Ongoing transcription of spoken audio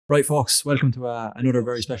Right, folks, welcome to another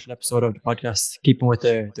very special episode of the podcast. Keeping with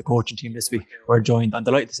the coaching team this week, I'm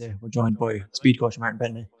delighted to say, we're joined by speed coach Martin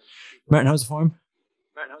Bennett. Martin, how's the form?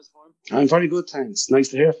 I'm very good, thanks. Nice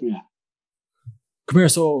to hear from you. Come here.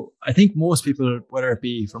 So I think most people, whether it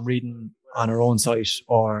be from reading on our own site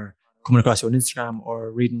or coming across you on Instagram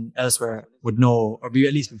or reading elsewhere, would know or be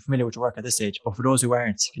at least be familiar with your work at this stage. But for those who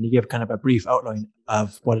aren't, can you give kind of a brief outline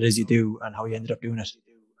of what it is you do and how you ended up doing it?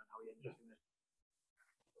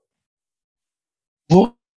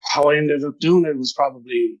 Well, how I ended up doing it was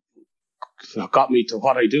probably got me to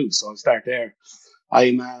what I do. So I'll start there.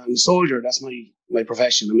 I'm a soldier. That's my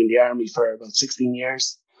profession. I'm in the Army for about 16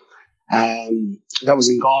 years. That was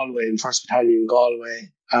in Galway, in 1st Battalion in Galway.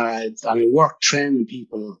 And I worked training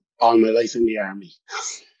people all my life in the Army.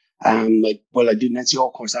 I did an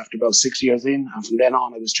NCO course after about 6 years in. And from then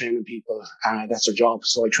on, I was training people. That's their job.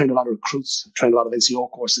 So I trained a lot of recruits, trained a lot of NCO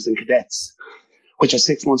courses and cadets, which are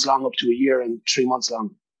 6 months long up to a year and 3 months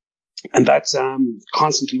long. And that's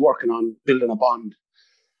constantly working on building a bond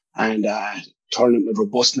and turning with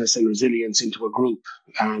robustness and resilience into a group,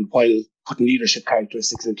 and while putting leadership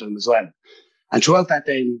characteristics into them as well. And throughout that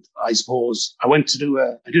then, I suppose, I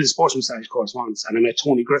did a sports massage course once, and I met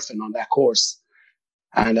Tony Griffin on that course.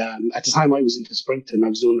 And at the time I was into sprinting. I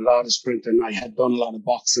was doing a lot of sprinting. I had done a lot of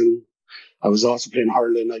boxing. I was also playing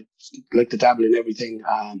hurling. I liked to dabble in everything.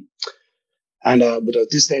 But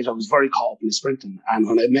at this stage, I was very caught up in the sprinting. And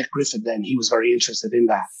when I met Griffin then, he was very interested in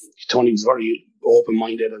that. Tony was very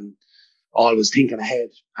open-minded and always thinking ahead.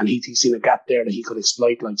 And he seen a gap there that he could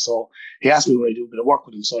exploit. So he asked me would I do a bit of work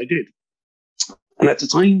with him. So I did. And at the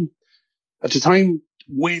time,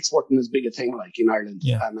 weights weren't as big a thing like in Ireland.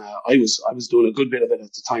 Yeah. And I was doing a good bit of it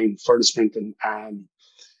at the time for the sprinting.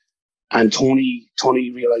 And Tony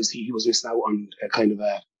realised he was missing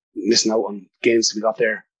out on gains to be got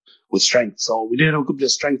there with strength. So we did a good bit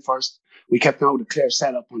of strength first. We kept now the clear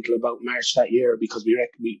setup until about March that year because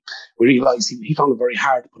we realised he found it very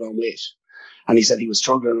hard to put on weight. And he said he was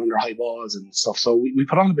struggling under high balls and stuff. So we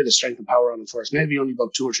put on a bit of strength and power on him first, maybe only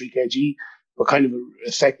about 2 or 3 kg, but kind of an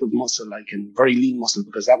effective muscle, and very lean muscle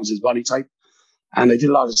because that was his body type. And I did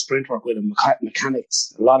a lot of sprint work with him, a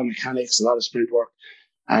lot of sprint work.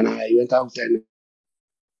 And I went out then.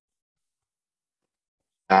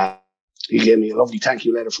 He gave me a lovely thank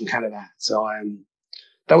you letter from Canada. So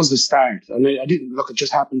that was the start. And I didn't look, it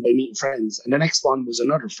just happened by meeting friends. And the next one was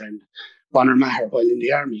another friend, Maher, while in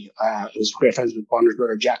the Army. I was great friends with Bonner's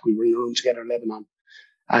brother, Jack. We were in a room together in Lebanon.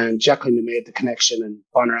 And Jack kind of made the connection, and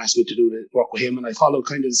Bonner asked me to do the work with him. And I followed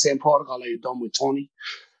kind of the same protocol I had done with Tony.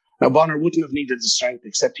 Now, Bonner wouldn't have needed the strength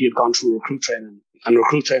except he had gone through recruit training. And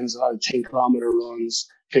recruit training is a lot of 10-kilometre runs,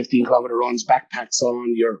 15-kilometre runs, backpacks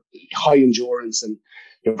on, your high endurance, and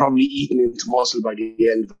you're probably eating into muscle by the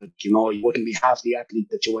end of it. You wouldn't be half the athlete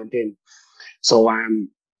that you went in. So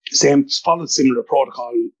followed similar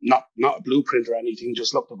protocol, not a blueprint or anything,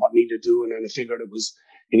 just looked at what needed doing, and I figured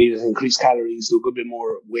you needed to increase calories, do a good bit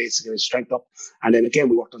more weights to get his strength up. And then again,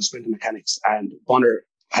 we worked on sprinting mechanics, and Bonner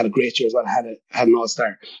had a great year as well, had an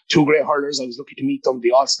all-star. 2 great hurlers. I was lucky to meet them,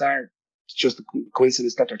 the all-star. It's just a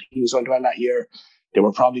coincidence that their teams went well that year. They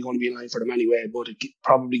were probably going to be in line for them anyway, but it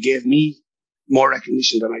probably gave me more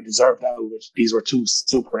recognition than I deserved out of it. These were 2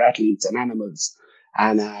 super athletes and animals.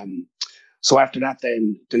 And so after that,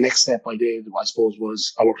 then the next step I did, I suppose,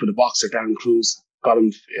 was I worked with a boxer, Darren Cruz, got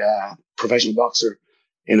him professional boxer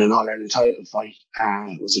in an All-Ireland title fight.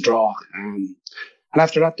 It was a draw. And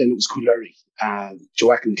after that, then it was Coolderry.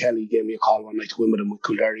 Joachim Kelly gave me a call one night to win with him with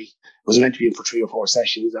Coolderry. It was meant to be in for 3 or 4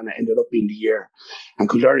 sessions, and it ended up being the year. And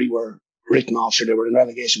Coolderry were written off. Sure, they were in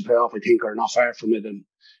relegation playoff, I think, or not far from it. And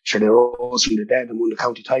sure, they rose from the dead and won the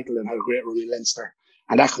county title and had a great run in Leinster.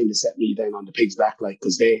 And that kind of set me then on the pigs' back,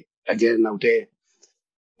 because they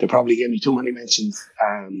probably gave me too many mentions.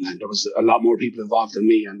 And there was a lot more people involved than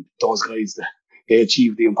me, and those guys, they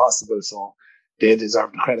achieved the impossible, so they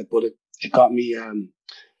deserve the credit. But it got me,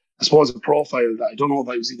 I suppose, a profile that I don't know if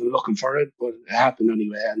I was even looking for it, but it happened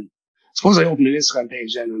anyway. And I suppose I opened an Instagram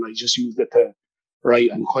page then, and I just used it to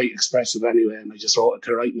write. I'm quite expressive anyway, and I just wrote it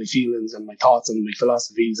to write my feelings and my thoughts and my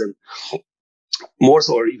philosophies, and more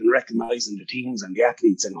so even recognising the teams and the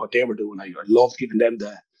athletes and what they were doing. I loved giving them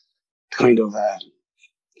the kind of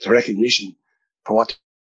the recognition for what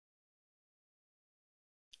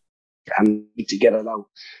and to get it out.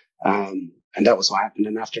 And that was what happened.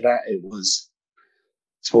 And after that, it was,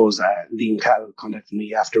 I suppose, Liam Cahill contacted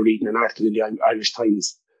me after reading an article in the Irish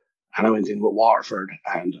Times, and I went in with Waterford,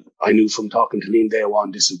 and I knew from talking to Liam day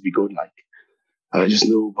one, this would be good. I just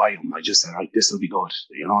knew by him. I just said, this will be good.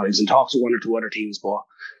 I was in talks with 1 or 2 other teams, but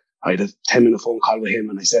I had a 10-minute phone call with him,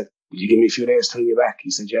 and I said, you give me a few days to you back?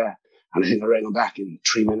 He said, yeah. And I think I rang him back in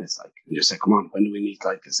 3 minutes, like, and just said, come on, when do we meet?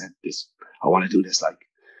 Like, I said, I want to do this, like.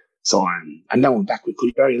 So, and now I'm back with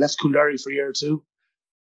Kildare. Left Kildare for a year or two.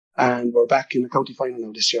 And we're back in the county final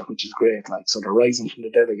now this year, which is great. Like, so they're rising from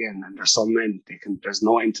the dead again. And there's some men, there's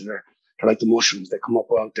no end to they're like the mushrooms. They come up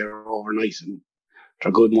out there overnight and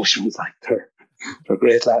they're good mushrooms. Like, they're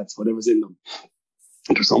great lads, whatever's in them.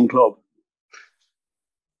 And there's some club.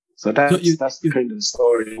 So that's the kind of the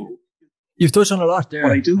story. You've touched on a lot there.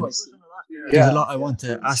 What I do, there's a lot I want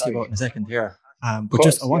to ask you about in a second here.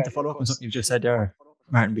 But I want to follow up on something you've just said there,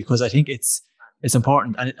 Martin, because I think it's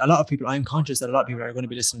important. And a lot of people, I'm conscious that a lot of people are going to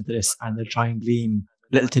be listening to this and they'll try and glean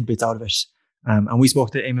little tidbits out of it. And we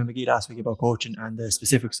spoke to Eamon McGee last week about coaching and the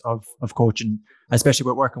specifics of coaching, especially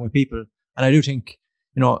with working with people. And I do think,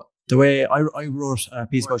 the way I wrote a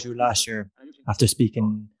piece about you last year after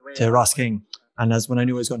speaking to Ross King. And as when I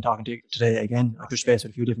knew I was going to talk to you today again, I touched base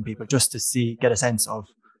with a few different people just to get a sense of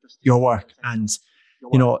your work. And,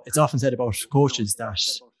 it's often said about coaches that,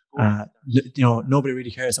 nobody really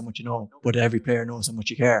cares how much you know, but every player knows how much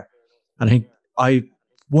you care. And I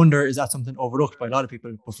wonder, is that something overlooked by a lot of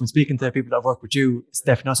people? But from speaking to people that have worked with you, it's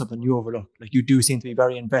definitely not something you overlook. Like, you do seem to be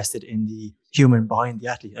very invested in the human behind the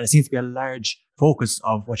athlete. And it seems to be a large focus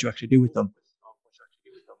of what you actually do with them.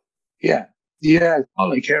 Yeah,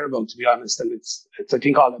 all I care about, to be honest, and it's I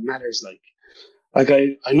think all that matters. Like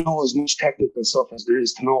I know as much technical stuff as there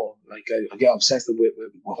is to know. Like, I get obsessed with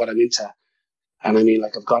what I'm into, and I mean,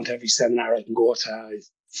 like, I've gone to every seminar I can go to. I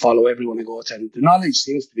follow everyone I go to, and the knowledge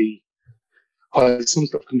seems to be, while some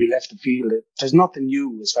stuff can be left to field, there's nothing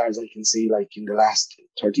new as far as I can see. Like, in the last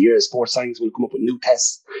 30 years, sports science will come up with new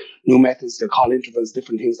tests, new methods. They call intervals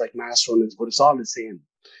different things like mass runnings, but it's all the same.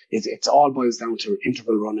 It all boils down to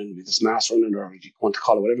interval running, with this mass running, or if you want to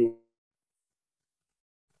call it whatever.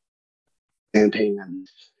 Same thing. And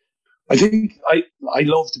I think I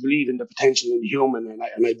love to believe in the potential in the human,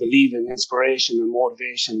 and I believe in inspiration and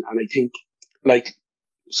motivation. And I think, like,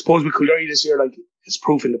 suppose with Kildare this year, like, it's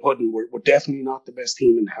proof in the pudding. We're definitely not the best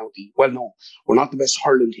team in the county. Well, no, we're not the best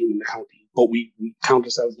hurling team in the county, but we count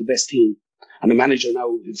ourselves the best team. And the manager now,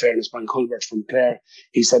 in fairness, Brian Culbert from Clare,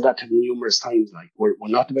 he said that to me numerous times. Like, we're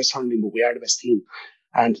not the best hurling team, but we are the best team.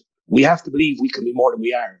 And we have to believe we can be more than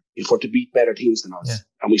we are if we're to beat better teams than us. Yeah.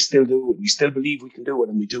 And we still do it. We still believe we can do it,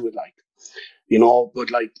 and we do it, like,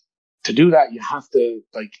 but like, to do that, you have to,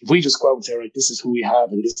 like, if we just go out and say, right, this is who we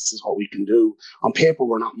have and this is what we can do. On paper,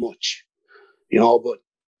 we're not much,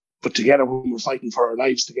 but together, when we're fighting for our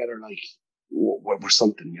lives together, like, we're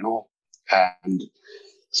something, and I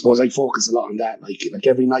suppose I focus a lot on that. Like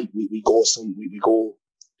every night we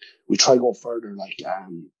try to go further. Like,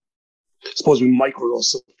 suppose we microdose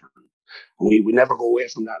something, and we never go away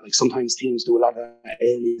from that. Like, sometimes teams do a lot of that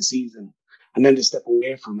early in the season, and then they step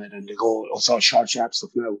away from it and they go, oh, it's all sharp stuff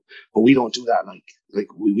now. But we don't do that. Like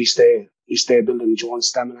we stay building John's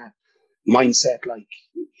stamina, mindset. Like,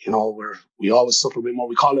 we always suffer a bit more.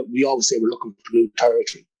 We always say we're looking for new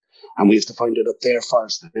territory, and we have to find it up there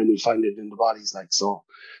first, and then we find it in the bodies. Like, so,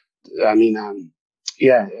 I mean,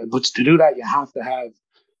 but to do that, you have to have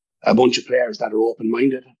a bunch of players that are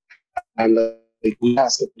open-minded. And like, we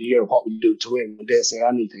ask at the year what we do to win, and they say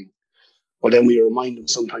anything. But then we remind them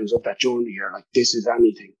sometimes of that during the year, like, this is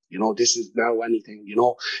anything, this is now anything,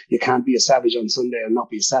 you can't be a savage on Sunday and not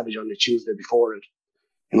be a savage on the Tuesday before it.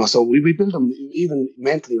 So we build them even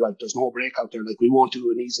mentally. Like, there's no break out there. Like, we won't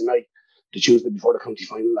do an easy night the Tuesday before the county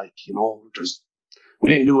final. Like, we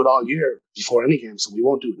didn't do it all year before any game, so we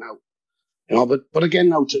won't do it now. But again,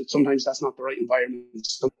 now sometimes that's not the right environment.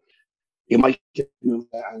 So you might get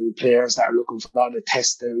and players that are looking for a lot of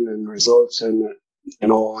testing and results and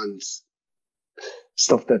and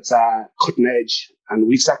stuff that's cutting edge. And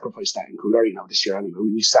we've sacrificed that in Kildare now this year. Anyway,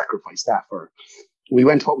 we sacrificed that we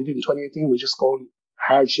went what we did in 2018. We just go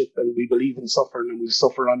hardship, and we believe in suffering, and we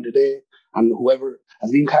suffer on the day. And whoever,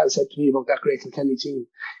 as Liam Cahill said to me about that great Kilkenny team,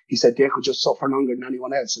 he said they could just suffer longer than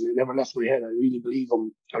anyone else, and it never left my head. I really believe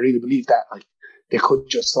him. I really believe that, like, they could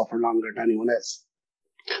just suffer longer than anyone else.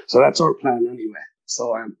 So that's our plan anyway.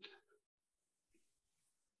 So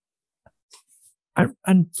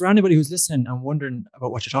and for anybody who's listening and wondering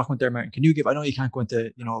about what you're talking about there, Martin, can you give? I know you can't go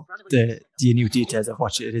into the minute details of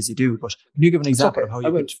what it is you do, but can you give an example of how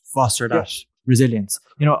you could foster that resilience?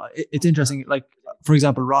 It's interesting. Like, for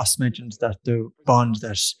example, Ross mentioned that the bond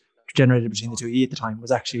that generated between the two of you at the time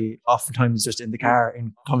was actually oftentimes just in the car,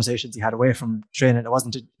 in conversations he had away from training. It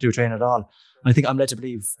wasn't to do training at all. And I think I'm led to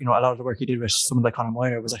believe, a lot of the work he did with someone like Conor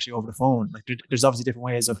Meyler was actually over the phone. Like, there's obviously different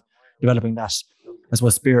ways of developing that, I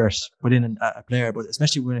suppose, spirit within a player, but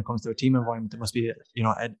especially when it comes to a team environment, there must be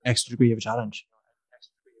an extra degree of a challenge.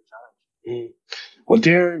 Mm. Well,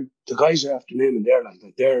 the guys are after naming.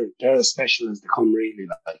 They're as special as they come. Really,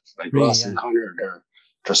 like Really, Ross yeah. and Conor.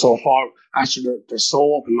 They're so far. Actually, they're so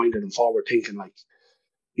open minded and forward thinking. Like,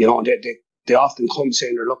 you know, they often come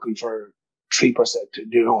saying they're looking for 3%,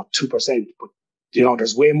 2%, but you know,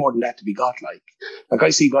 there's way more than that to be got. Like I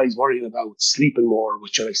see guys worrying about sleeping more.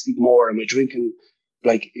 Should I sleep more? Am I drinking?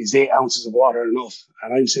 Like, is 8 ounces of water enough?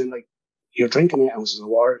 And I'm saying, like, you're drinking 8 ounces of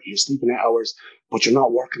water, you're sleeping 8 hours, but you're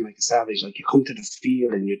not working like a savage. Like, you come to the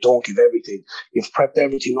field and you don't give everything. You've prepped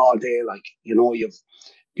everything all day. Like, you know,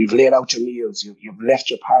 you've laid out your meals. You've left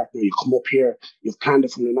your partner. You come up here. You've planned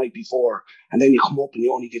it from the night before, and then you come up and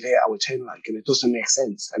you only give 8 out of 10. Like, and it doesn't make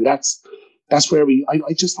sense. And that's where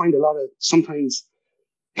I just find a lot of sometimes.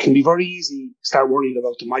 It can be very easy to start worrying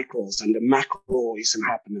about the micros, and the macro isn't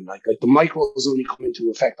happening. Like the micros only come into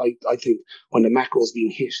effect, I think, when the macro is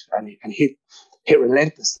being hit and hit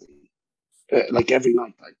relentlessly, like every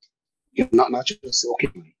night. Like, you know, not just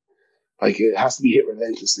occasionally. Like, it has to be hit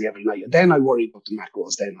relentlessly every night. And then I worry about the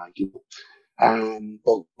macros. Then, like, you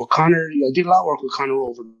know, but Conor, I did a lot of work with Conor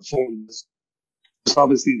over the phone. It's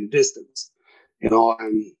obviously the distance, you know,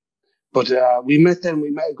 But we met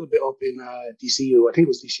a good bit up in DCU. I think it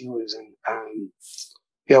was DCU. It was in.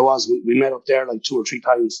 Yeah, it was. We met up there like 2 or 3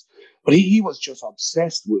 times. But he was just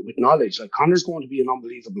obsessed with knowledge. Like, Conor's going to be an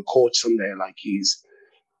unbelievable coach someday. Like,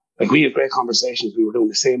 we had great conversations. We were doing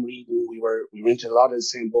the same reading. We were into a lot of the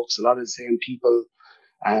same books, a lot of the same people.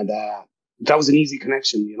 And that was an easy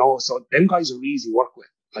connection, you know. So them guys are easy to work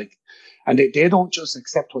with. Like, and they don't just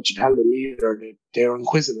accept what you tell them either. They're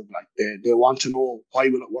inquisitive. Like, they want to know, why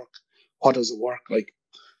will it work? What does it work? Like,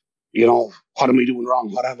 you know, what am I doing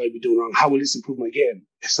wrong? What have I been doing wrong? How will this improve my game?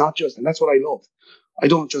 It's not just, and that's what I love. I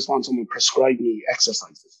don't just want someone to prescribe me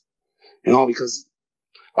exercises, you know, because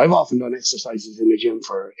I've often done exercises in the gym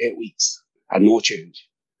for 8 weeks and no change,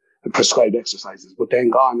 and prescribed exercises, but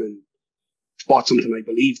then gone and bought something I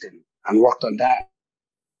believed in and worked on that.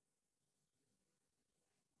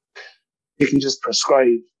 You can just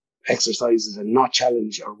prescribe exercises and not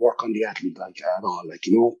challenge or work on the athlete, like, at all. Like,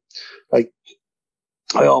 you know, like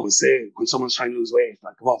I always say, when someone's trying to lose weight,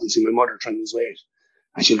 like, I've often seen my mother trying to lose weight,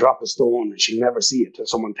 and she'll drop a stone and she'll never see it till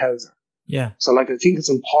someone tells her. Yeah. So, like, I think it's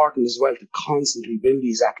important as well to constantly build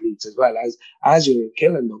these athletes as well. As you're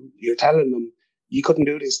killing them, you're telling them you couldn't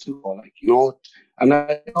do this too, like, you know. And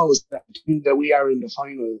I always think the team that we are in the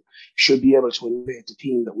final should be able to elevate the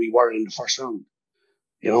team that we were in the first round.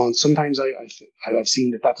 You know, and sometimes I've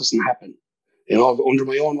seen that doesn't happen, you know, under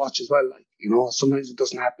my own watch as well. Like, you know, sometimes it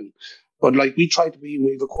doesn't happen. But, like, we try to be,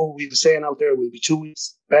 we've a saying out there, we'll be 2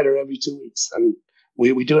 weeks better every 2 weeks. And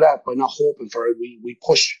we do that by not hoping for it. We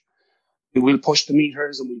push. We will push the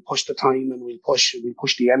meters, and we'll push the time, and we'll push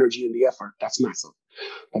the energy and the effort. That's massive.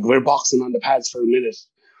 Like, we're boxing on the pads for a minute.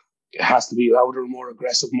 It has to be louder, more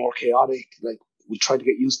aggressive, more chaotic. Like, we try to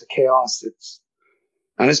get used to chaos.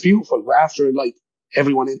 It's beautiful. After, like,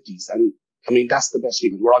 everyone empties, and I mean, that's the best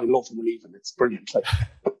feeling. We're all in love when we're leaving. It's brilliant. Like,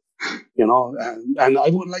 you know, and I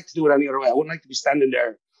wouldn't like to do it any other way. I wouldn't like to be standing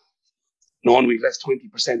there knowing we've left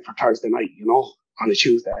 20% for Thursday night, you know, on a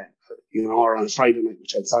Tuesday, you know, or on a Friday night,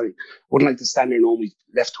 which I'm sorry. Wouldn't like to stand there knowing we've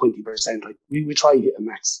left 20%. Like, we try and hit a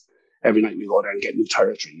max every night we go there and get new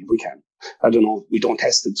territory if we can. I don't know. We don't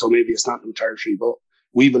test it, so maybe it's not new territory, but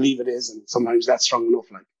we believe it is, and sometimes that's strong enough.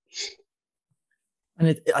 Like, and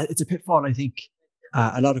it's a pitfall, I think.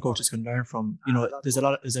 A lot of coaches can learn from. You know, there's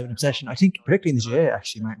an obsession, I think, particularly in the GAA,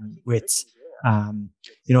 actually, Martin, with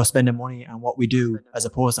you know, spending money on what we do as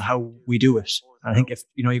opposed to how we do it. And I think if,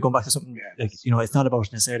 you know, you go back to something like, you know, it's not about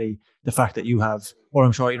necessarily the fact that you have, or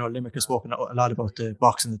I'm sure, you know, Limerick has spoken a lot about the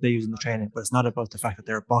boxing that they use in the training, but it's not about the fact that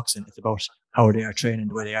they're boxing. It's about how they are training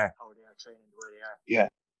the way they are. Yeah.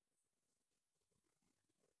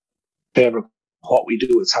 Favorite what we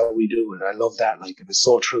do, it's how we do it. I love that. Like, it is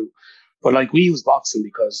so true. But, like, we use boxing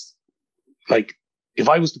because, like, if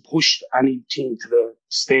I was to push any team to the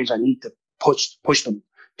stage, I need to push them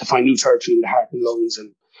to find new territory in the heart and lungs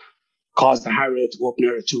and cause the heart rate to go up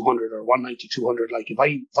near 200 or 190, 200. Like, if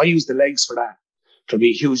I use the legs for that, there'll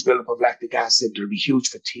be a huge buildup of lactic acid. There'll be huge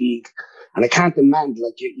fatigue, and I can't demand,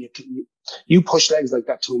 like, you push legs like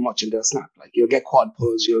that too much and they'll snap. Like, you'll get quad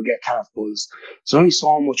pulls, you'll get calf pulls. There's only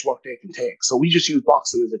so much work they can take. So we just use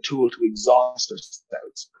boxing as a tool to exhaust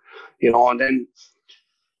ourselves, you know. And then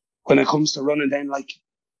when it comes to running, then, like,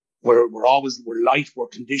 we're light, we're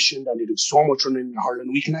conditioned, and they do so much running in the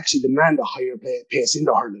hurling. We can actually demand a higher pace in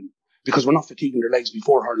the hurling because we're not fatiguing their legs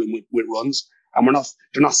before hurling with runs, and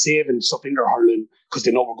they're not saving stuff in their hurling because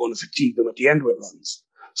they know we're going to fatigue them at the end with runs.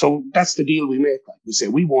 So that's the deal we make. Like, we say,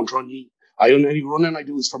 we won't run ye. Any running I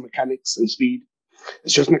do is for mechanics and speed.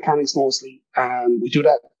 It's just mechanics mostly. We do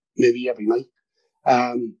that maybe every night.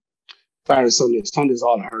 Bar Sundays. Sundays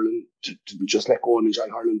all hurling to just let go and enjoy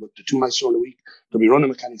hurling. But the 2 nights during the week, there'll be running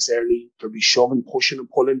mechanics early. There'll be shoving, pushing and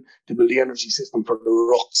pulling to build the energy system for the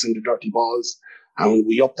rucks and the dirty balls. And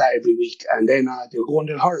we up that every week. And then they'll go and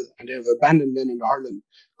they'll hurl. And they've abandoned them in the hurling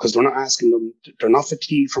because they're not asking them. They're not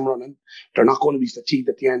fatigued from running. They're not going to be fatigued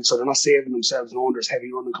at the end. So they're not saving themselves knowing there's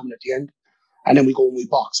heavy running coming at the end. And then we go and we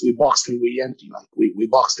box. We box till we empty. Like we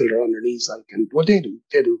box till they're on their knees. Like, and what they do.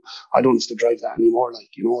 I don't have to drive that anymore.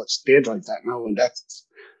 Like, they drive that now. And that's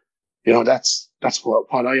what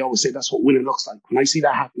I always say. That's what winning looks like. When I see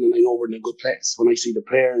that happening, I know we're in a good place. When I see the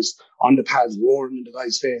players on the pads roaring in the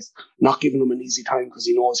guy's face, not giving him an easy time because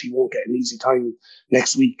he knows he won't get an easy time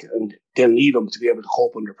next week, and they'll need him to be able to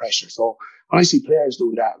cope under pressure. So when I see players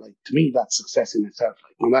doing that, like, to me, that's success in itself.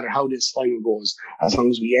 Like, no matter how this final goes, as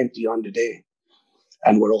long as we empty on the day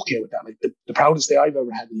and we're okay with that. Like, the proudest day I've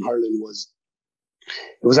ever had in hurling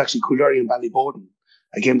was actually Coolderry and Ballyboden,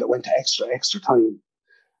 a game that went to extra time.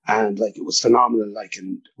 And like, it was phenomenal. Like,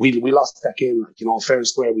 and we lost that game, like, fair and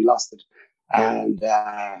square, we lost it. And,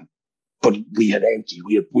 but we had empty.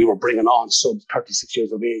 We were bringing on subs 36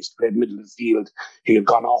 years of age to play middle of the field. He had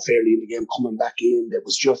gone off early in the game, coming back in.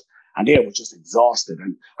 And they were just exhausted.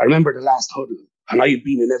 And I remember the last huddle, and I had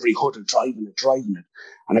been in every huddle driving it.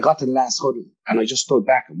 And I got to the last huddle and I just stood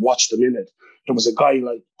back and watched them in it. There was a guy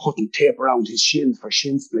like putting tape around his shins for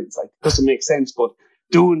shin splints. Like, it doesn't make sense, but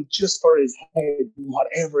doing just for his head,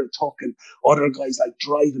 whatever it took, and other guys like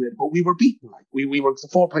driving it. But we were beaten. Like, we were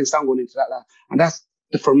 4 points down going into that. And that's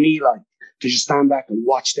for me, like, to just stand back and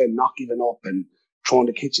watch them not giving up and throwing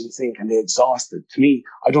the kitchen sink and they're exhausted. To me,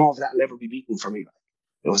 I don't know if that'll ever be beaten for me. Like,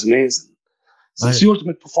 it was amazing. So it's the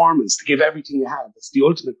ultimate performance, to give everything you have. It's the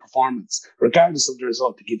ultimate performance, regardless of the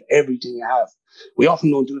result, to give everything you have. We often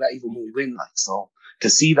don't do that even when we win. Like, so to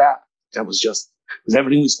see that was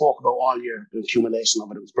everything we spoke about all year. The accumulation of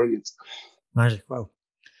it was brilliant. Magic, wow.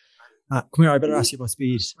 Come here, I better ask you about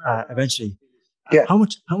speed eventually. Yeah. How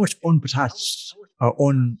much unattached or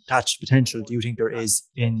untouched potential do you think there is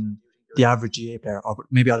in the average GAA player? Or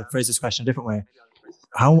maybe I'll phrase this question a different way.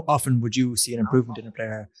 How often would you see an improvement in a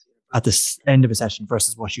player at the end of a session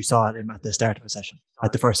versus what you saw him at the start of a session,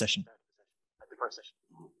 at the first session?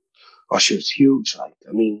 Oh, sure, it's huge. Like,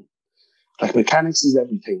 I mean, like, mechanics is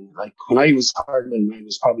everything. Like, when I was hurling, I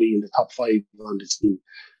was probably in the top 5 on the team.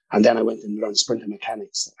 And then I went and learned sprinting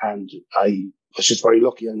mechanics. And I was just very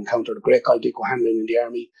lucky. I encountered a great guy, Cahalane, in the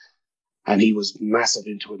Army. And he was massive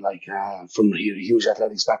into it, like, from a huge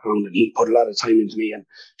athletics background. And he put a lot of time into me. And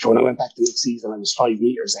so when I went back the next season, I was 5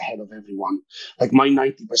 meters ahead of everyone. Like, my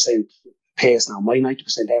 90% pace now, my 90%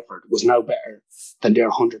 effort was now better than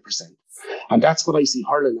their 100%. And that's what I see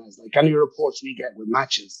hurling as. Like, any reports we get with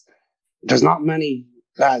matches, there's not many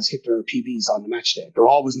lads hit their PBs on the match day. They're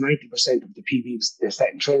always 90% of the PBs they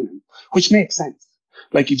set in training, which makes sense.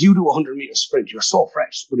 Like, if you do a 100-meter sprint, you're so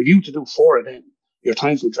fresh. But if you to do 4 of them, your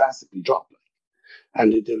times will drastically drop. Like,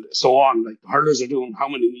 and so on. Like, the hurlers are doing how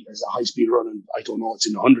many meters at high speed running? I don't know. It's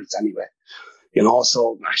in the hundreds anyway.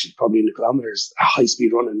 So actually probably in the kilometers at high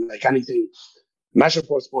speed running. Like, anything. Match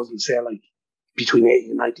reports will say like between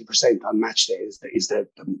 80 and 90% on match day is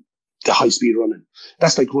the high speed running.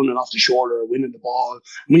 That's like running off the shoulder, winning the ball.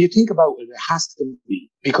 And when you think about it, it has to be,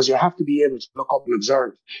 because you have to be able to look up and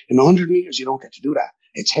observe. In 100 meters, you don't get to do that.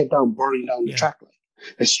 It's head down, burning down the track line.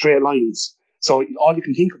 It's straight lines. So all you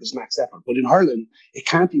can think of is max effort. But in hurling, it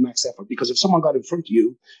can't be max effort, because if someone got in front of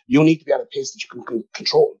you, you need to be at a pace that you can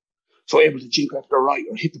control. So able to jink left or right,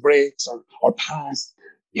 or hit the brakes, or pass.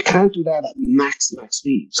 You can't do that at max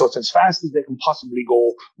speed. So it's as fast as they can possibly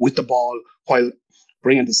go with the ball, while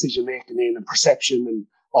bringing decision making in and perception and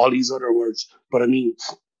all these other words. But I mean,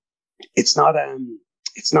 it's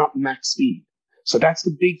not max speed. So that's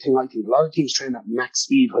the big thing. I think a lot of teams train at max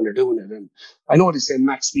speed when they're doing it. And I know they say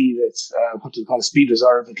max speed, it's what do they call a speed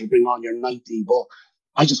reserve. It'll bring on your 90, but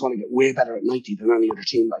I just want to get way better at 90 than any other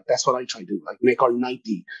team. Like, that's what I try to do. Like, make our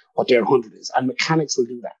 90 what their 100 is. And mechanics will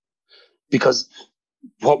do that, because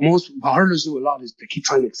what hurlers do a lot is they keep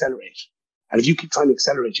trying to accelerate. And if you keep trying to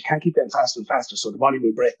accelerate, you can't keep getting faster and faster, so the body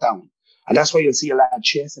will break down. And that's why you'll see a lad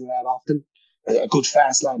chasing a lad often. A good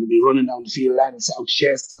fast lad will be running down the field, lad will set out to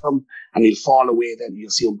chase him, and he'll fall away. Then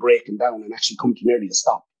you'll see him breaking down and actually come to nearly a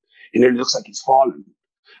stop. It nearly looks like he's fallen.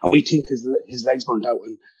 And we think his legs burned out,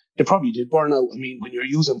 and they probably did burn out. I mean, when you're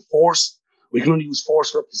using force, we can only use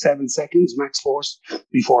force for up to 7 seconds, max force,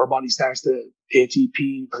 before our body starts to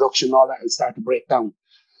ATP production, all that, and start to break down.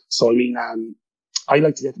 So, I mean, I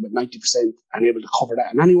like to get them at 90% and able to cover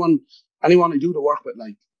that. And anyone I do the work with,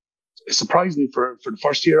 like, it surprised me for the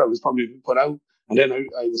first year I was probably put out, And then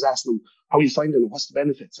I was asking them, how are you finding it? What's the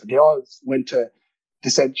benefits? And they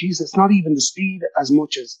said, geez, it's not even the speed as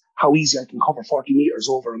much as how easy I can cover 40 meters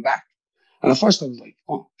over and back. And at first I was like,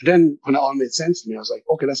 oh, but then when it all made sense to me, I was like,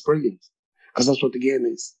 okay, that's brilliant. Because that's what the game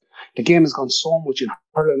is. The game has gone so much in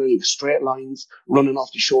hurling anyway, straight lines, running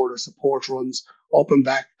off the shoulder, support runs, up and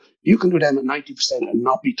back. You can do them at 90% and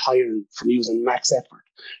not be tired from using max effort.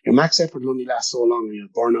 Your max effort will only last so long and you'll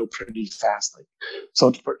burn out pretty fast.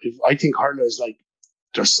 So I think hurlers, like,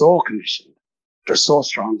 they're so conditioned. They're so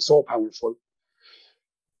strong, so powerful.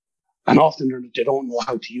 And often they don't know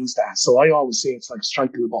how to use that. So I always say it's like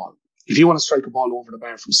striking a ball. If you want to strike a ball over the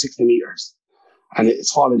bar from 60 meters and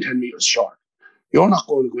it's falling 10 meters short, you're not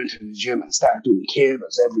going to go into the gym and start doing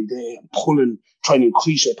cables every day and pulling, trying to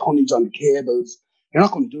increase your tonnage on the cables. You're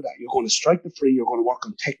not going to do that. You're going to strike the free. You're going to work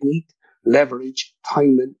on technique, leverage,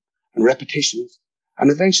 timing, and repetitions.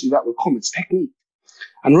 And eventually that will come. It's technique.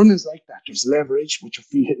 And running's like that. There's leverage with your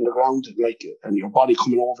feet hitting the ground, and your body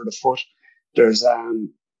coming over the foot. There's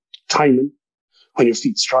timing when your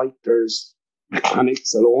feet strike. There's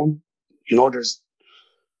mechanics alone. There's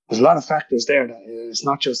a lot of factors there. That it's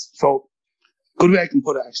not just so. Good way I can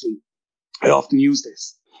put it, actually, I often use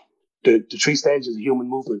this. The three stages of human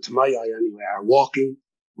movement, to my eye anyway, are walking,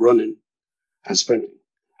 running, and sprinting.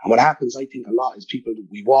 And what happens, I think, a lot is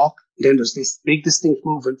we walk, and then there's this big distinct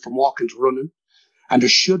movement from walking to running. And there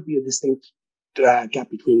should be a distinct gap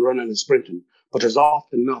between running and sprinting, but there's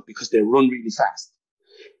often not because they run really fast.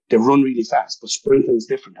 They run really fast, but sprinting is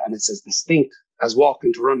different. And it's as distinct as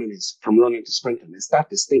walking to running is from running to sprinting. It's that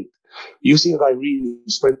distinct. You see a guy really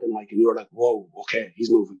sprinting, and you're like, whoa, okay, he's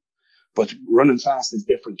moving. But running fast is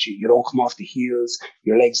different. You don't come off the heels.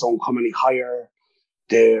 Your legs don't come any higher.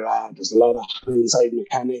 There's a lot of inside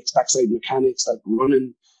mechanics, backside mechanics, like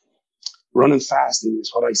running fast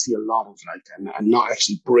is what I see a lot of, and not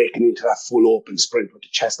actually breaking into that full open sprint with the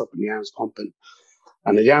chest up and the arms pumping.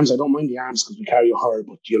 And the arms, I don't mind the arms because we carry a hurl,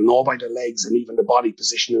 but you'll know by the legs and even the body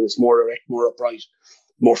positioning is more erect, more upright,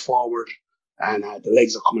 more forward. And the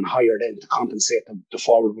legs are coming higher then to compensate the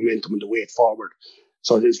forward momentum and the weight forward.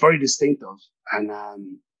 So it's very distinctive. And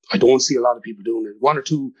I don't see a lot of people doing it. One or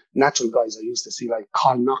two natural guys I used to see, like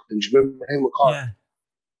Colin Nocton. Do you remember him with Cork? Yeah.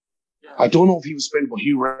 I don't know if he was sprinting, but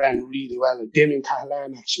he ran really well. And Damien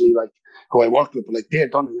Cahalane, actually, who I worked with, but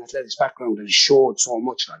they'd done an athletics background and it showed so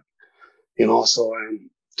much, So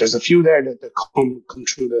there's a few there that come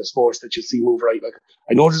through the sports that you see move right.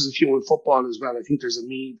 I know there's a few in football as well. I think there's a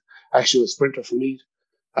Mead, actually a sprinter for Mead.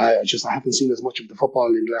 I haven't seen as much of the football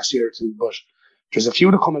in the last year or two, but there's a few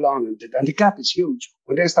that come along and the gap is huge.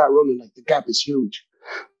 When they start running, the gap is huge.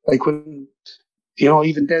 When,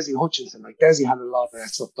 even Desi Hutchinson, Desi had a lot of that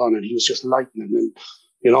stuff done and he was just lightning. And,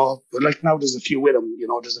 but now there's a few with him,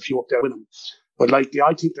 there's a few up there with him. But I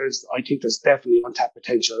think there's definitely untapped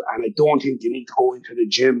potential, and I don't think you need to go into the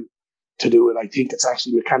gym to do it. I think it's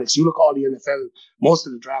actually mechanics. You look all the NFL, most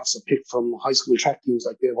of the drafts are picked from high school track teams.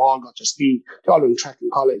 They've all got their speed. They're all in track in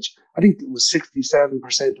college. I think it was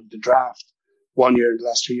 67% of the draft 1 year in the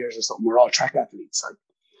last 2 years or something were all track athletes.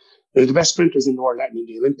 They're the best sprinters in the world in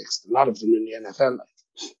the Olympics. A lot of them in the NFL.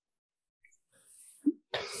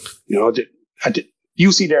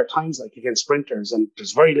 You see their times against sprinters, and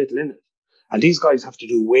there's very little in it. And these guys have to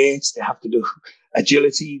do weights, they have to do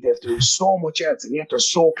agility, they have to do so much else, and yet they're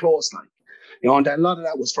so close, and a lot of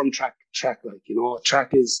that was from track, track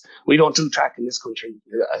is, we don't do track in this country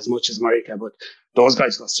as much as America, but those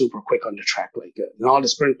guys got super quick on the track, in all the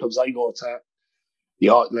sprint clubs I go to,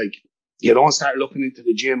 you don't start looking into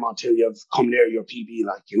the gym until you've come near your PB,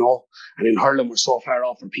 and in hurling we're so far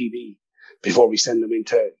off our PB before we send them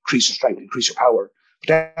into increase your strength, increase your power. But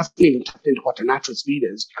they haven't even tapped into what their natural speed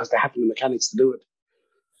is because they have the mechanics to do it.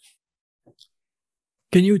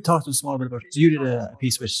 Can you talk to us a small bit about, so you did a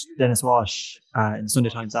piece with Dennis Walsh in Sunday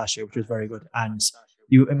Times last year, which was very good. And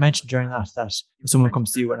you mentioned during that if someone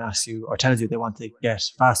comes to you and asks you or tells you they want to get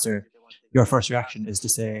faster, your first reaction is to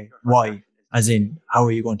say, why? As in, how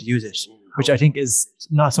are you going to use it? Which I think is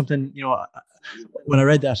not something, when I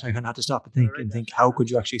read that, I kind of had to stop and think, how could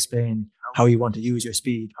you actually explain how you want to use your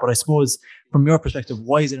speed? But I suppose from your perspective,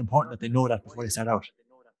 why is it important that they know that before they start out?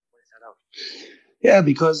 Yeah,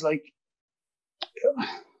 because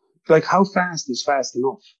how fast is fast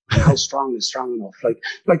enough? How strong is strong enough?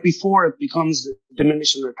 Before it becomes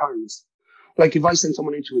diminishing returns. If I send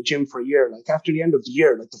someone into a gym for a year, after the end of the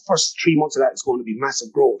year, the first 3 months of that is going to be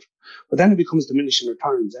massive growth. But then it becomes diminishing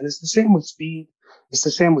returns. And it's the same with speed. It's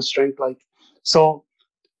the same with strength. So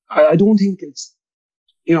I don't think it's,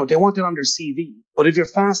 they want it on their CV. But if you're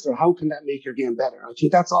faster, how can that make your game better? I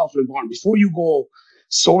think that's awfully important. Before you go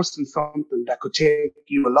sourcing something that could take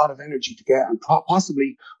you a lot of energy to get, and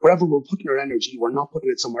possibly wherever we're putting our energy, we're not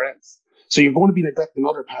putting it somewhere else. So you're going to be neglecting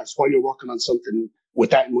other parts while you're working on something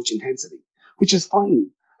with that much intensity, which is fine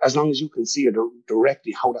as long as you can see it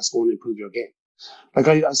directly how that's going to improve your game. Like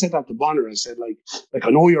I said that to Bonner, I said like I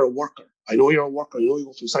know you're a worker. I know you're a worker. I know you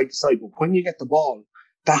go from side to side, but when you get the ball,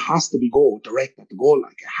 that has to be direct at the goal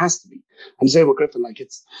line. It has to be. And say with Griffin, like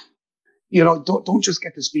it's, you know, don't just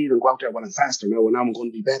get the speed and go out there when I'm faster now and I'm going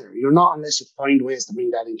to be better. You're not unless you find ways to bring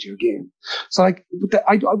that into your game. So like,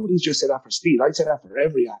 I wouldn't just say that for speed. I'd say that for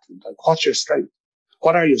every athlete. Like, what's your strength?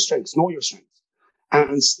 What are your strengths? Know your strengths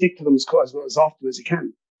and stick to them as often as you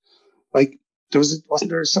can. Like wasn't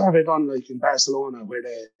there a survey done like in Barcelona where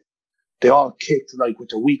they all kicked like with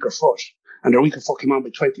their weaker foot and their weaker foot came on by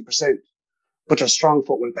 20%, but their strong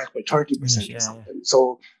foot went back by 30% or something.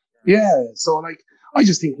 So so like, I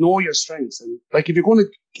just think know your strengths, and like if you're going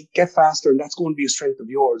to get faster and that's going to be a strength of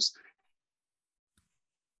yours,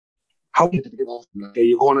 how do you get off? Like, are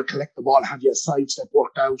you going to collect the ball? Have you a sidestep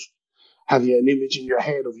worked out? Have you an image in your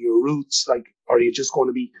head of your roots? Like, or are you just going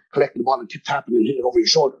to be collecting the ball and tip tapping and hit it over your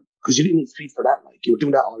shoulder? Because you didn't need speed for that. Like, you were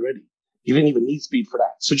doing that already. You didn't even need speed for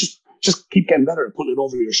that. So just keep getting better at putting it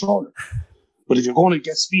over your shoulder. But if you're going to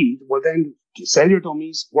get speed, well then sell your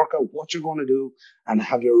dummies, work out what you're going to do, and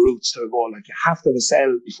have your roots to go. Like, you have to have a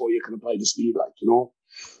sell before you can apply the speed. Like, you know,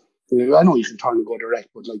 I know you can turn and go direct,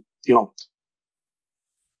 but like, you know,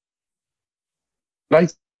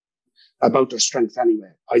 like about their strengths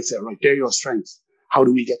anyway. I'd say, right, they're your strengths. How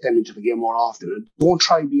do we get them into the game more often? And don't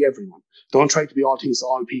try to be everyone. Don't try to be all things to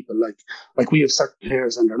all people. Like we have certain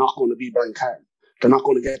players and they're not going to be Brian Carroll. They're not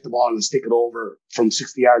going to get the ball and stick it over from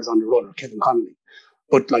 60 yards on the run or Kevin Connolly.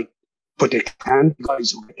 But they can be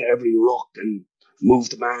guys who get to every ruck and move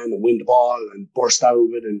the man and win the ball and burst out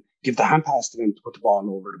of it and give the hand pass to them to put the ball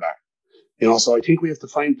over the bar. You know, so I think we have to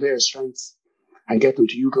find players' strengths and get them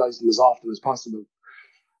to utilize them as often as possible.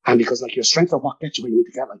 And because like your strengths are what gets you where you need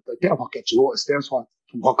to get, like they're what gets you noticed. There's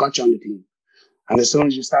what got you on the team. And as soon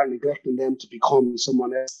as you start neglecting them to become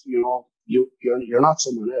someone else, you know, you're not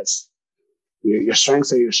someone else. Your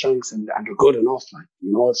strengths are your strengths and they're good enough. Like,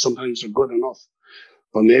 you know, sometimes they're good enough,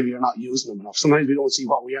 but maybe you're not using them enough. Sometimes we don't see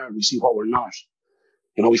what we are, we see what we're not.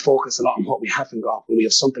 You know, we focus a lot on what we haven't got. When we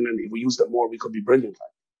have something and if we used it more, we could be brilliant.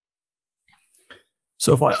 Like.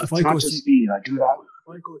 So if I go to speed, I do that. If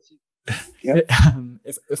I go to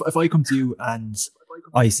if I come to you and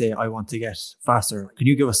I say I want to get faster, can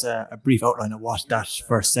you give us a brief outline of what that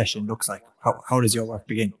first session looks like? How does your work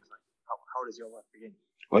begin?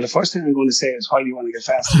 Well, the first thing I'm going to say is, why do you want to get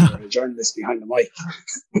faster? You're a journalist behind the mic.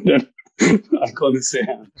 I'm going to say,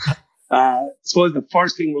 I suppose the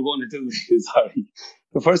first thing we're going to do is,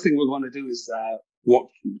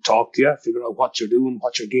 talk to you, figure out what you're doing,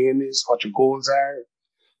 what your game is, what your goals are,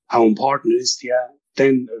 how important it is to you,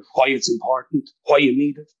 then why it's important, why you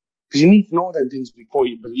need it. Because you need to know them things before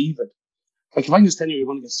you believe it. Like, if I'm just telling you you're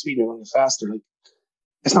going to get speed and you're going to get faster, like,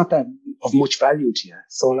 it's not that of much value to you.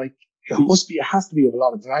 So, like, it has to be of a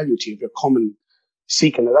lot of value to you if you're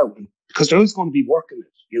seeking it out. Because there is going to be work in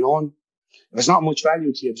it, you know. And if it's not much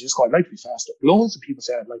value to you, just go, I'd like to be faster. Loads of people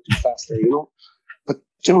say, I'd like to be faster, you know. But,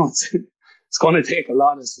 you know, it's going to take a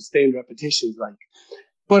lot of sustained repetitions, like.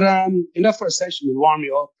 But in that first session, we'll warm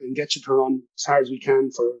you up and get you to run as hard as we can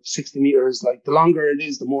for 60 meters. Like, the longer it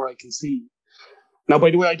is, the more I can see. Now,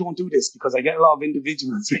 by the way, I don't do this because I get a lot of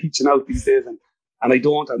individuals reaching out these days, and I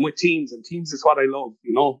don't. I'm with teams, and teams is what I love,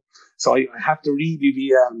 you know. So I have to really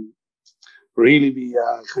be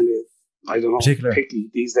kind of, I don't know, particular,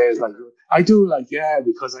 picky these days. Like, I do, like, yeah,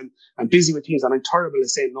 because I'm busy with teams and I'm terrible at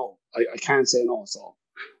saying no. I can't say no. So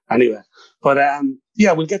anyway, but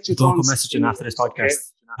yeah, we'll get you. Don't come messaging after this podcast. Okay.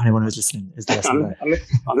 Anyone who's listening is the lesson.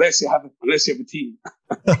 unless you have a team.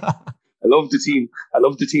 I love the team. I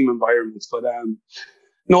love the team environments. But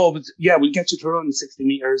no, but yeah, we'll get you to run 60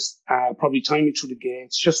 meters. Probably time you through the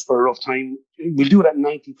gates just for a rough time. We'll do it at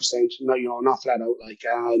 90%. No, you know, not flat out, like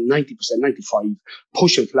 90%, 95.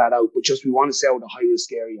 Push it flat out, but just we want to stay out of high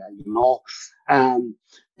risk area, you know.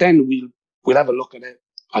 Then we'll have a look at it.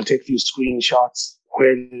 I'll take a few screenshots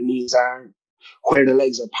where the knees are, where the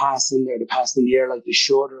legs are passing. They're passing in the air like they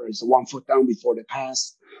should, or is the 1 foot down before they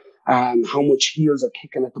pass. How much heels are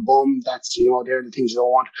kicking at the bum. That's, you know, they're the things you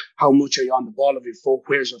don't want. How much are you on the ball of your foot?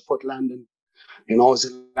 Where's your foot landing? You know, is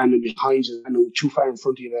it landing behind you? And too far in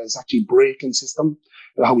front of you? There's actually braking system.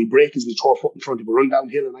 How we brake is we throw a foot in front of you, run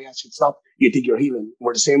downhill, and I ask you to stop. You dig your heel in.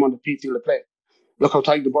 We're the same on the P field of play. Look how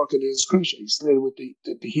tight the bucket is crucial. He slid with the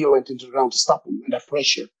heel went into the ground to stop him, and that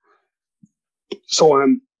pressure. So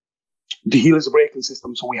The heel is a braking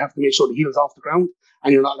system, so we have to make sure the heel is off the ground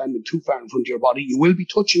and you're not landing too far in front of your body. You will be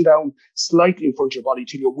touching down slightly in front of your body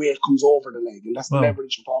till your weight comes over the leg, and that's the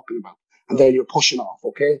leverage you're talking about. And then you're pushing off,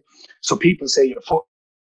 okay? So people say your foot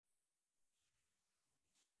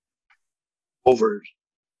over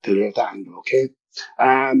to that angle, okay?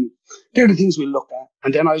 They're the things we look at.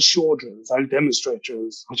 And then I'll show drills, I'll demonstrate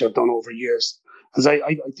drills, which I've done over years. Because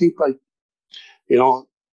I think, like, you know,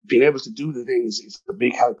 being able to do the things is a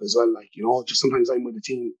big help as well. Like, you know, just sometimes I'm with a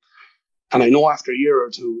team and I know after a year or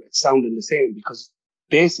two it's sounding the same because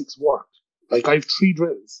basics work. Like, I have three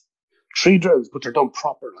drills, but they're done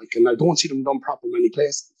proper. Like, and I don't see them done proper many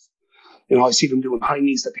places. You know, I see them doing high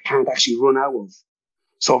knees that they can't actually run out of.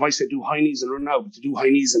 So if I say do high knees and run out, but to do high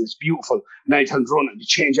knees and it's beautiful, and then I tell them to run and they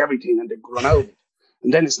change everything and they run out of it.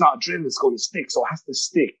 And then it's not a drill, it's going to stick. So it has to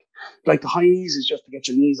stick. Like, the high knees is just to get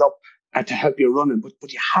your knees up and to help you running,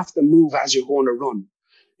 but you have to move as you're going to run.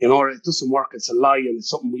 You know, it doesn't work. It's a lie, and it's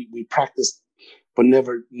something we practice but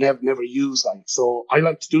never use. Like, so I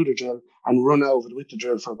like to do the drill and run over with the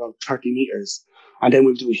drill for about 30 meters. And then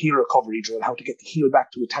we'll do a heel recovery drill, how to get the heel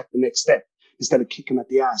back to attack the next step instead of kicking at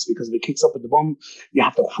the ass, because if it kicks up at the bum, you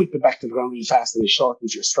have to whip it back to the ground really fast and it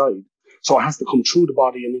shortens your stride. So it has to come through the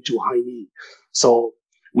body and into a high knee. So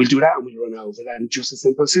we'll do that and we'll run over it, and just a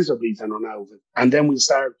simple scissor breathe and run over it. And then we'll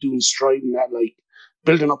start doing striding that, like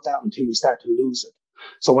building up that until we start to lose it.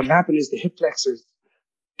 So what happened is the hip flexors,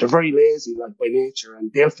 they're very lazy, like by nature,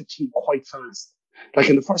 and they'll fatigue quite fast. Like,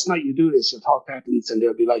 in the first night you do this, you'll talk to athletes and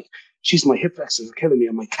they'll be like, geez, my hip flexors are killing me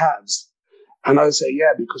and my calves. And I'll say,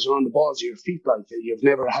 yeah, because you're on the balls of your feet, like you've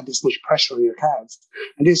never had this much pressure on your calves.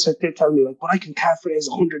 And they tell me, like, but I can calf raise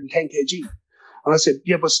 110 kg. And I said,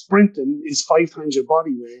 yeah, but sprinting is 5 times your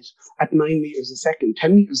body weight at 9 meters a second,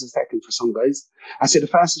 10 meters a second for some guys. I said, the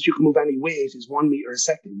fastest you can move any weight is 1 meter a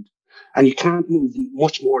second. And you can't move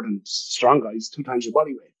much more than strong guys, 2 times your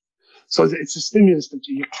body weight. So it's a stimulus that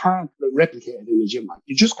you can't replicate in the gym. Like,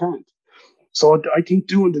 you just can't. So I think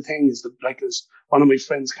doing the thing is, like, as one of my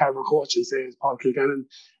friends, Carroll coaches, says, Paul Kilgannon,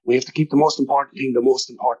 we have to keep the most important thing the most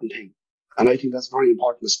important thing. And I think that's very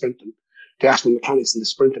important with sprinting. The actual mechanics and the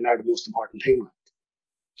sprinting are the most important thing.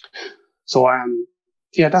 So,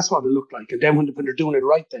 yeah, that's what it looked like. And then when they're doing it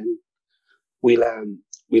right, then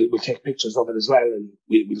we'll take pictures of it as well, and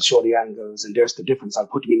we'll show the angles, and there's the difference. I'll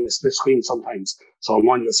put them in a split screen sometimes. So on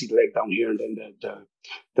one, you'll see the leg down here, and then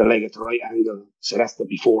the leg at the right angle. So that's the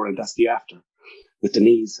before and that's the after with the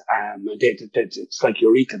knees. It's like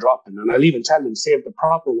Eureka dropping. And I'll even tell them, save the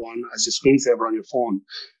proper one as your screensaver on your phone.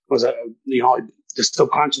 Because, you know, the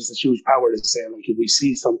subconscious has huge power to say, like, if we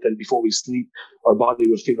see something before we sleep, our body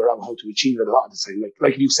will figure out how to achieve it a lot of the time.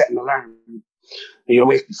 Like if you set an alarm, and you're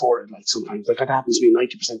awake before it, like sometimes, like that happens to me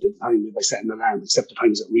 90% of the time if I set an alarm, except the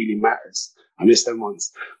times it really matters. I miss them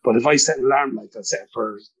once. But if I set an alarm, like I'll set it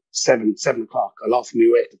for 7 o'clock, I'll often be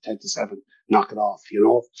awake at 10 to 7, knock it off, you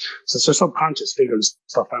know? So it's subconscious figuring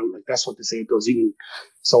stuff out. Like, that's what they say it does eating.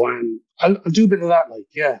 So I'll do a bit of that, like,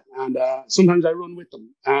 yeah. And sometimes I run with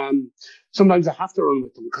them. Sometimes I have to run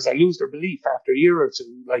with them because I lose their belief after a year or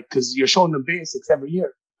two, like, because you're showing them basics every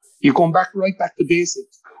year. You're going right back to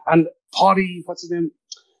basics. And Paddy, what's his name?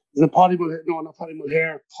 Is it Paddy Mulher? No, not Paddy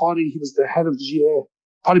Mulher. Paddy, he was the head of the GAA.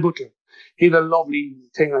 Paddy Butler. He had a lovely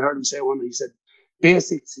thing I heard him say one day. He said,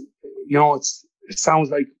 basics, you know, it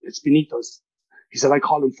sounds like it's beneath us. He said, I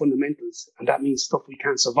call them fundamentals. And that means stuff we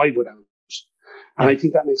can't survive without. And I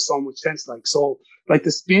think that makes so much sense. Like, so, like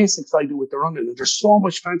this basics I do with the running, and there's so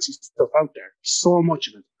much fancy stuff out there. So much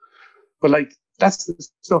of it. But like, that's the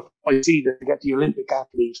stuff I see that get the Olympic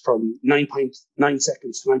athletes from 9.9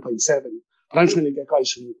 seconds to 9.7. But I'm trying to get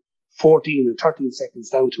guys from 14 and 13 seconds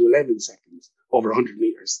down to 11 seconds over 100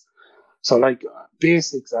 meters. So like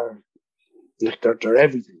basics are, like they're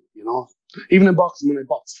everything, you know. Even in boxing, when I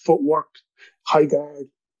box, footwork, high guard,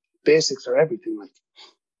 basics are everything.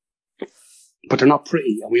 Like, but they're not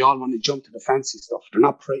pretty, and we all want to jump to the fancy stuff. They're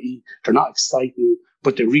not pretty, they're not exciting,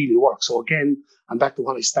 but they really work. So again, I'm back to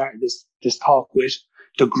what I started this talk with.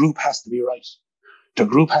 The group has to be right. The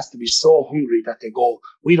group has to be so hungry that they go,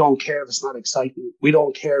 we don't care if it's not exciting. We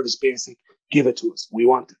don't care if it's basic. Give it to us. We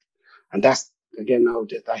want it. And that's, again, now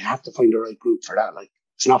that I have to find the right group for that. Like,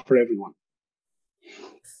 it's not for everyone.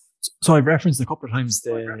 So I've referenced a couple of times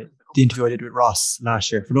the interview I did with Ross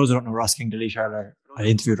last year. For those who don't know, Ross King, the elite hurler, I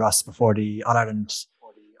interviewed Ross before the All-Ireland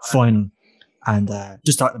final, and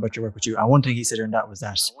just talking about your work with you. And one thing he said during that was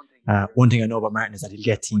that one thing I know about Martin is that he'll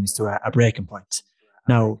get teams to a breaking point.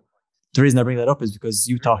 Now, the reason I bring that up is because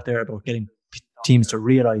you talked there about getting teams to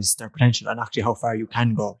realise their potential and actually how far you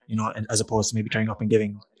can go, you know, as opposed to maybe turning up and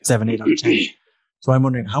giving 7, 8 out of 10. So I'm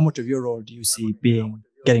wondering, how much of your role do you see being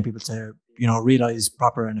getting people to, realize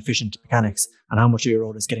proper and efficient mechanics, and how much of your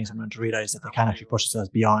role is getting someone to realize that they can actually push themselves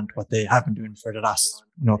beyond what they have been doing for the last,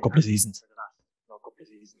 couple of seasons.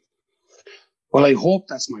 Well, I hope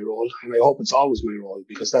that's my role, and I hope it's always my role,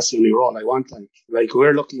 because that's the only role I want. Like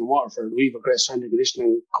we're lucky in Waterford, we have a great strength and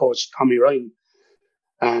conditioning coach, Tommy Ryan,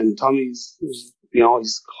 and Tommy's, he's a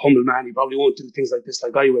humble man. He probably won't do things like this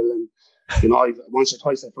like I will, and once or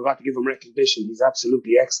twice I forgot to give him recognition. He's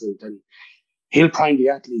absolutely excellent, and he'll prime the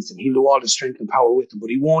athletes and he'll do all the strength and power with them, but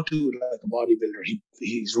he won't do it like a bodybuilder.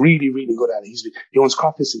 He's really, really good at it. He owns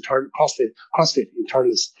CrossFit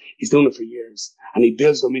internals. He's doing it for years, and he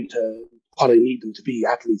builds them into what I need them to be,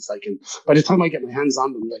 athletes. And by the time I get my hands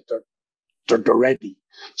on them, they're ready.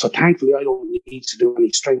 So thankfully, I don't need to do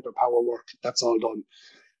any strength or power work. That's all done.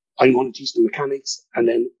 I'm going to teach them mechanics, and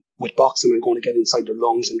then with boxing, I'm going to get inside their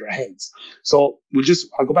lungs and their heads. So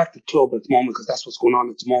I'll go back to the club at the moment, because that's what's going on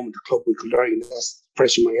at the moment, the club with Kildare, and that's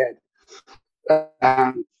fresh in my head.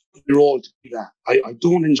 The role to do that. I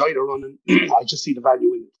don't enjoy the running. I just see the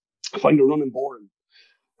value in it. I find the running boring.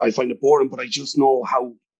 I find it boring, but I just know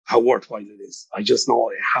how worthwhile it is. I just know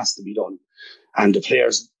it has to be done. And the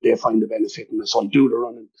players, they find the benefit in it. So I do the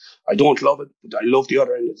running. I don't love it, but I love the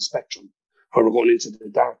other end of the spectrum, where we're going into the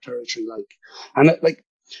dark territory.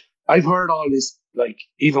 I've heard all this,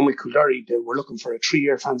 even with Kildare, they were looking for a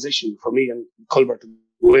 3-year transition for me and Culver to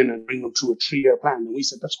go in and bring them through a 3-year plan. And we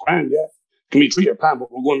said, that's grand, yeah. Give me a 3-year plan,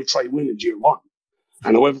 but we're going to try win in year 1.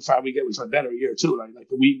 And however far we get, we'll try better year 2.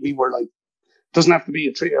 We were doesn't have to be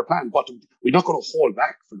a 3-year plan, but we're not going to hold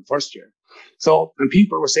back for the first year. So, and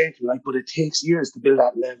people were saying to me, but it takes years to build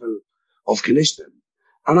that level of conditioning.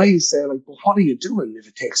 And I say, but what are you doing if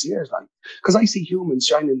it takes years? Because I see humans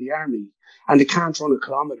joining the army and they can't run a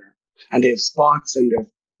kilometre, and they have spots and they have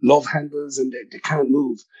love handles and they can't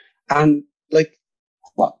move. And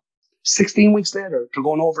 16 weeks later, they're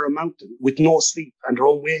going over a mountain with no sleep and their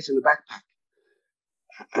own weight in the backpack.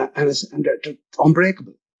 And they're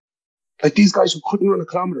unbreakable. These guys who couldn't run a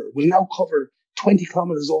kilometre will now cover 20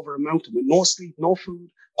 kilometres over a mountain with no sleep, no food,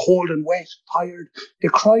 cold and wet, tired. They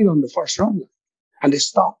cried on the first run, and they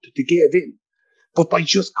stopped, they gave in. But by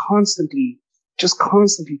just constantly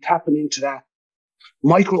tapping into that,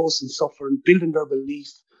 microdosing suffering, building their belief,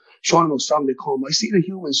 showing how strong they come. I see the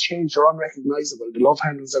humans change, they're unrecognisable. The love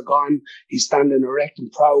handles are gone. He's standing erect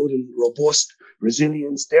and proud and robust.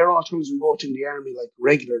 Resilience, they're all terms we wrote in the army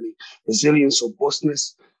regularly. Resilience,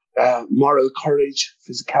 robustness, moral courage,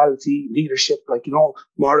 physicality, leadership,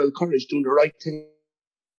 moral courage, doing the right thing,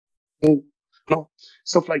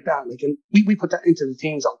 stuff like that. And we put that into the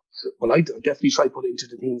teams. Well, I definitely try to put it into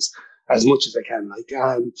the teams as much as I can.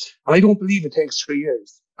 And I don't believe it takes 3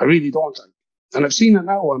 years. I really don't. And I've seen it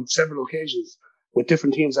now on several occasions with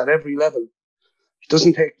different teams at every level. It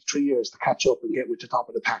doesn't take 3 years to catch up and get with the top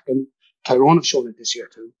of the pack. And Tyrone have shown it this year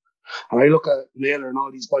too. And I look at Meyler and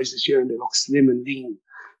all these boys this year, and they look slim and lean.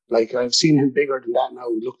 I've seen him bigger than that now.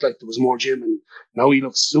 He looked like there was more gym, and now he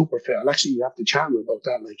looks super fit. I'll actually have to chat him about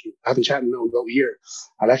that. I haven't chatted now in about a year.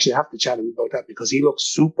 I'll actually have to chat him about that, because he looks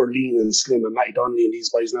super lean and slim, and Matty Donnelly and these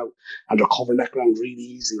guys now, and they're covering that ground really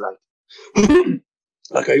easy. I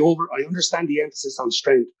understand the emphasis on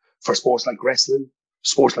strength for sports like wrestling,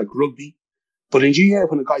 sports like rugby, but in GAA,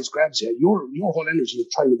 when a guy grabs you, your whole energy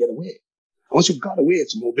is trying to get away. And once you've got away,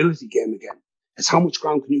 it's a mobility game again. It's how much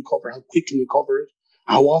ground can you cover, how quick can you cover it,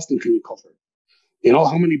 how often can you cover it?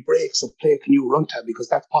 How many breaks of play can you run to, because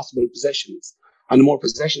that's possible possessions. And the more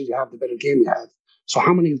possessions you have, the better game you have. So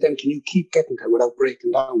how many of them can you keep getting to without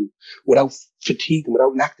breaking down, without fatigue, and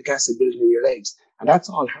without lactic acid building in your legs? And that's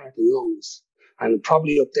all heart and lungs, and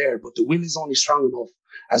probably up there. But the will is only strong enough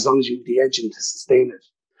as long as you have the engine to sustain it.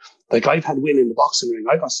 I've had will in the boxing ring.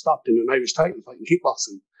 I got stopped in an Irish title fight in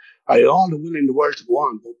kickboxing. I had all the will in the world to go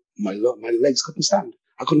on, but my legs couldn't stand.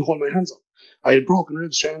 I couldn't hold my hands up. I had broken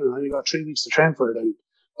ribs training, and I only got 3 weeks to train for it. And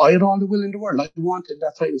I had all the will in the world. I wanted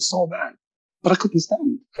that title so bad, but I couldn't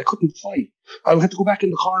stand. I couldn't fight. I had to go back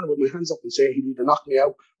in the corner with my hands up and say he'd either knock me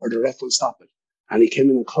out or the ref will stop it. And he came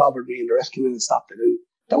in and clobbered me, and the ref came in and stopped it. And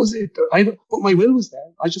that was it. But my will was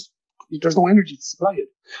there. There's no energy to supply it.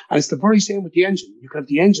 And it's the very same with the engine. You can have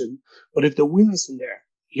the engine, but if the will isn't there,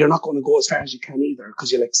 you're not going to go as far as you can either,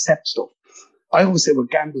 because you'll accept stuff. I always say we're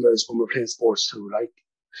gamblers when we're playing sports too.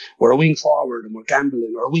 We're a wing forward and we're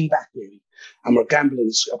gambling, or a wing back maybe, and we're gambling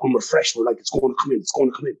when we're fresh. We're it's going to come in, it's going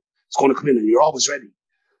to come in, it's going to come in, and you're always ready.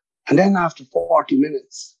 And then after 40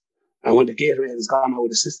 minutes, and when the Gatorade has gone out of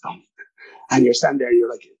the system, and you're standing there and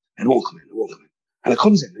you're it won't come in, it won't come in. And it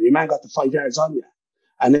comes in, and your man got the 5 yards on you,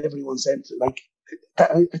 and everyone said,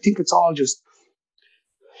 I think it's all just,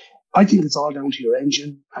 I think it's all down to your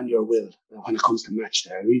engine and your will when it comes to match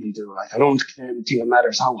day. I really do. Like, I don't think it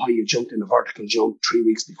matters how high you jumped in a vertical jump 3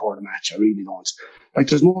 weeks before the match. I really don't. Like,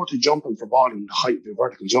 there's more to jumping for ball than the height of your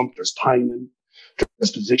vertical jump. There's timing,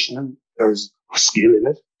 there's positioning, there's skill in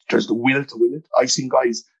it, there's the will to win it. I've seen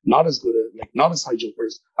guys not as good at, like, not as high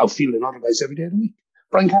jumpers outfielding other guys every day of the week.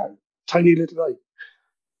 Brian Carroll, tiny little guy,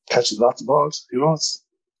 catches lots of balls. You know, it's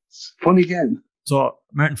funny again. So,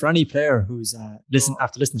 Martin, for any player who's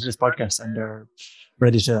after listening to this podcast and they're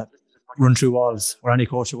ready to run through walls, or any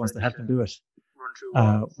coach who wants to help them do it,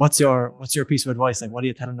 what's your piece of advice? Like, what are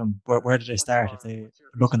you telling them? Where do they start if they're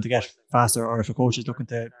looking to get faster, or if a coach is looking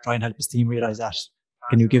to try and help his team realise that?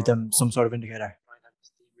 Can you give them some sort of indicator?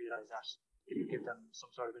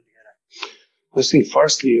 I just think,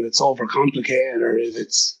 firstly, if it's overcomplicated, or if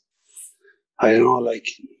it's, I don't know, like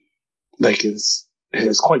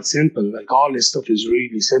it's quite simple. Like, all this stuff is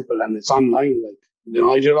really simple, and it's online. Like, you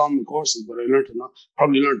know, I did online courses, but I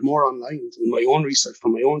probably learned more online in my own research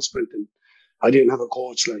from my own sprinting. I didn't have a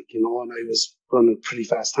coach, like, you know, and I was running pretty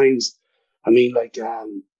fast times. I mean, like,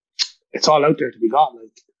 it's all out there to be got,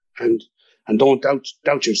 like, and don't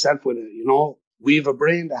doubt yourself with it. You know, we have a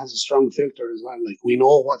brain that has a strong filter as well. Like, we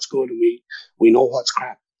know what's good and we know what's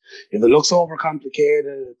crap. If it looks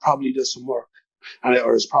overcomplicated, it probably does some work.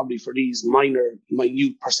 Or it's probably for these minute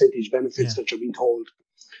percentage benefits that you're being told.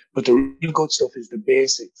 But the real good stuff is the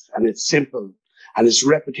basics, and it's simple, and it's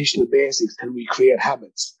repetition of basics till we create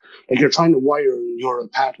habits. Like, you're trying to wire neural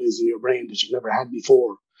pathways in your brain that you've never had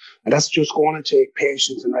before. And that's just going to take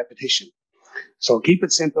patience and repetition. So keep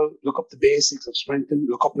it simple, look up the basics of sprinting,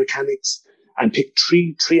 look up mechanics, and pick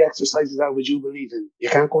three exercises that which you believe in. You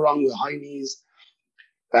can't go wrong with high knees,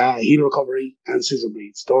 heel recovery, and scissor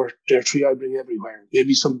bleeds. They're three I bring everywhere.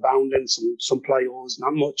 Maybe some bounding, some plyos,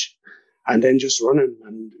 not much. And then just running,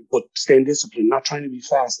 but staying disciplined, not trying to be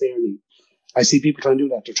fast early. I see people trying to do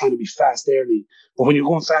that. They're trying to be fast early. But when you're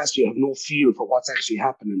going fast, you have no feel for what's actually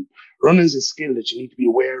happening. Running is a skill that you need to be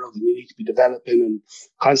aware of, and you need to be developing and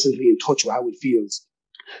constantly in touch with how it feels.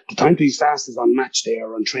 The time to be fast is on match day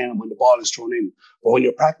or on training when the ball is thrown in. But when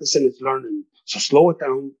you're practicing, it's learning. So slow it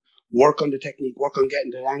down, work on the technique, work on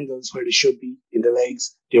getting the angles where they should be in the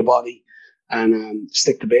legs, your body, and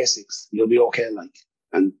stick to basics. You'll be okay, like.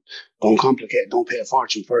 And don't complicate, don't pay a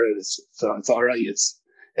fortune for it. It's all right.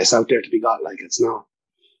 It's out there to be got. Like, it's not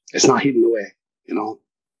hidden away, you know.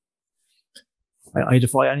 I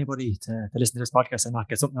defy anybody to listen to this podcast and not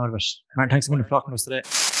get something out of it. Martin, thanks a million for talking to us today.